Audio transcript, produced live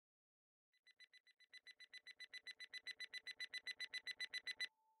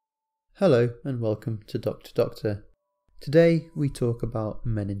Hello and welcome to DrDoctor. Today we talk about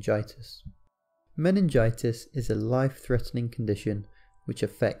meningitis. Meningitis is a life-threatening condition which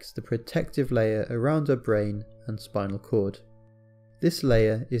affects the protective layer around our brain and spinal cord. This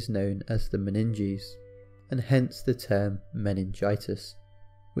layer is known as the meninges, and hence the term meningitis,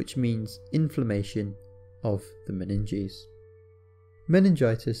 which means inflammation of the meninges.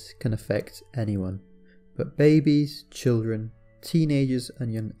 Meningitis can affect anyone, but babies, children, teenagers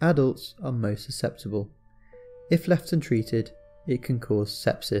and young adults are most susceptible. If left untreated, it can cause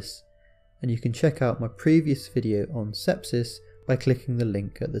sepsis, and you can check out my previous video on sepsis by clicking the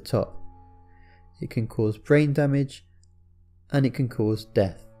link at the top. It can cause brain damage and it can cause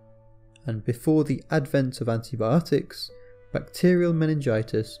death. And before the advent of antibiotics, bacterial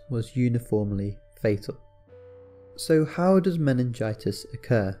meningitis was uniformly fatal. So how does meningitis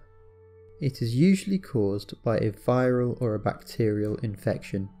occur? It is usually caused by a viral or a bacterial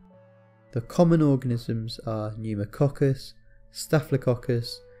infection. The common organisms are pneumococcus,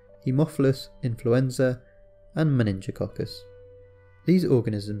 staphylococcus, Haemophilus influenza and meningococcus. These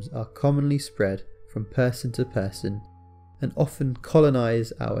organisms are commonly spread from person to person and often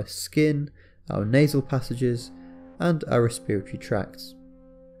colonize our skin, our nasal passages and our respiratory tracts.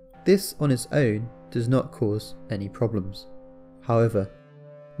 This on its own does not cause any problems. However,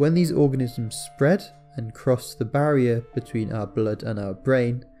 when these organisms spread and cross the barrier between our blood and our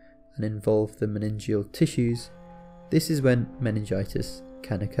brain and involve the meningeal tissues, this is when meningitis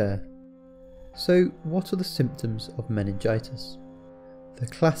can occur. So what are the symptoms of meningitis? The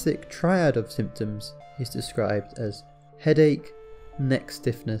classic triad of symptoms is described as headache, neck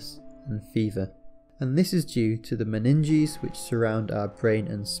stiffness and fever. And this is due to the meninges which surround our brain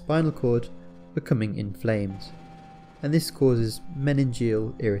and spinal cord becoming inflamed. And this causes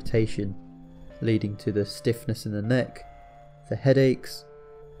meningeal irritation, leading to the stiffness in the neck, the headaches,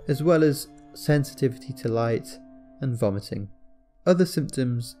 as well as sensitivity to light and vomiting. Other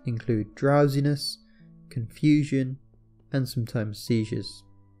symptoms include drowsiness, confusion, and sometimes seizures.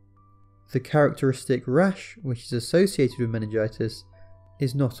 The characteristic rash which is associated with meningitis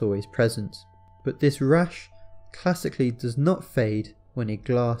is not always present, but this rash classically does not fade when a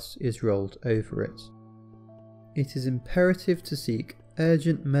glass is rolled over it. It is imperative to seek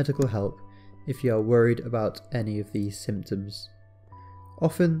urgent medical help if you are worried about any of these symptoms.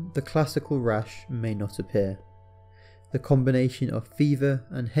 Often the classical rash may not appear. The combination of fever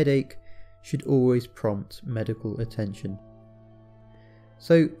and headache should always prompt medical attention.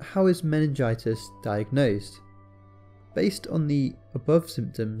 So how is meningitis diagnosed? Based on the above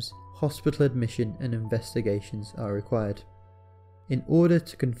symptoms, hospital admission and investigations are required. In order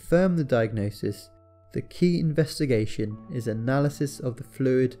to confirm the diagnosis, the key investigation is analysis of the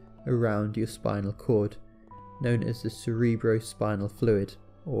fluid around your spinal cord, known as the cerebrospinal fluid,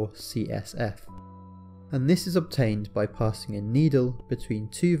 or CSF. And this is obtained by passing a needle between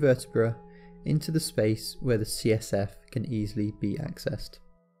two vertebrae into the space where the CSF can easily be accessed.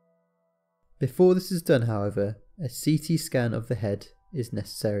 Before this is done, however, a CT scan of the head is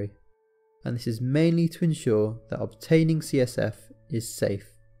necessary, and this is mainly to ensure that obtaining CSF is safe,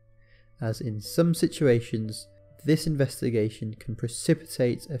 as in some situations this investigation can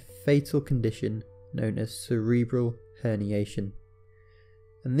precipitate a fatal condition known as cerebral herniation.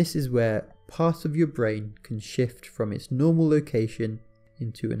 And this is where part of your brain can shift from its normal location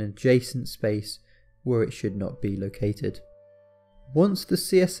into an adjacent space where it should not be located. Once the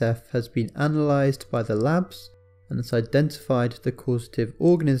CSF has been analysed by the labs and has identified the causative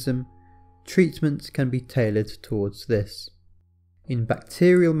organism, treatment can be tailored towards this. In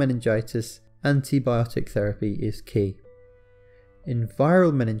bacterial meningitis, antibiotic therapy is key. In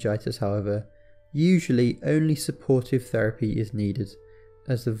viral meningitis, however, usually only supportive therapy is needed,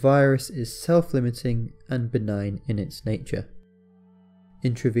 as the virus is self-limiting and benign in its nature.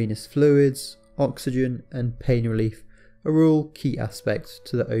 Intravenous fluids, oxygen and pain relief are all key aspects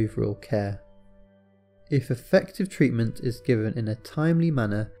to the overall care. If effective treatment is given in a timely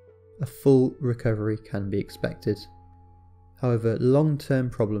manner, a full recovery can be expected. However,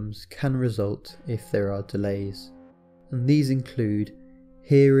 long-term problems can result if there are delays, and these include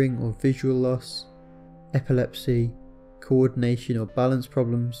hearing or visual loss, epilepsy, coordination or balance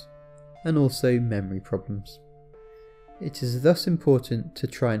problems, and also memory problems. It is thus important to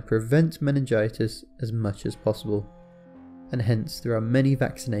try and prevent meningitis as much as possible, and hence there are many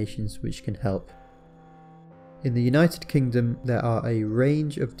vaccinations which can help. In the United Kingdom, there are a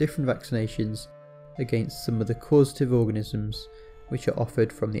range of different vaccinations against some of the causative organisms which are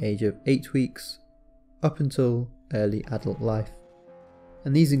offered from the age of 8 weeks up until early adult life.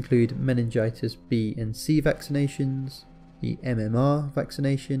 And these include meningitis B and C vaccinations, the MMR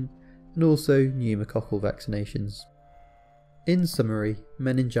vaccination, and also pneumococcal vaccinations. In summary,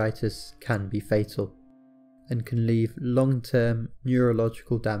 meningitis can be fatal and can leave long-term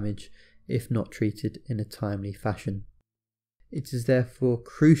neurological damage if not treated in a timely fashion. It is therefore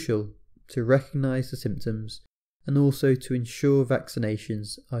crucial to recognise the symptoms and also to ensure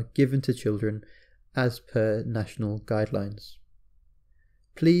vaccinations are given to children as per national guidelines.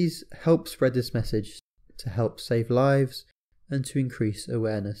 Please help spread this message to help save lives and to increase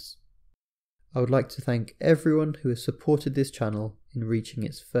awareness. I would like to thank everyone who has supported this channel in reaching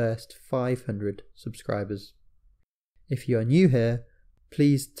its first 500 subscribers. If you are new here,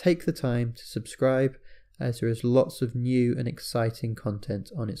 please take the time to subscribe, as there is lots of new and exciting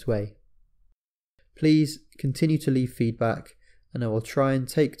content on its way. Please continue to leave feedback, and I will try and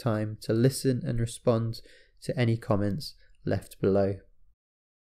take time to listen and respond to any comments left below.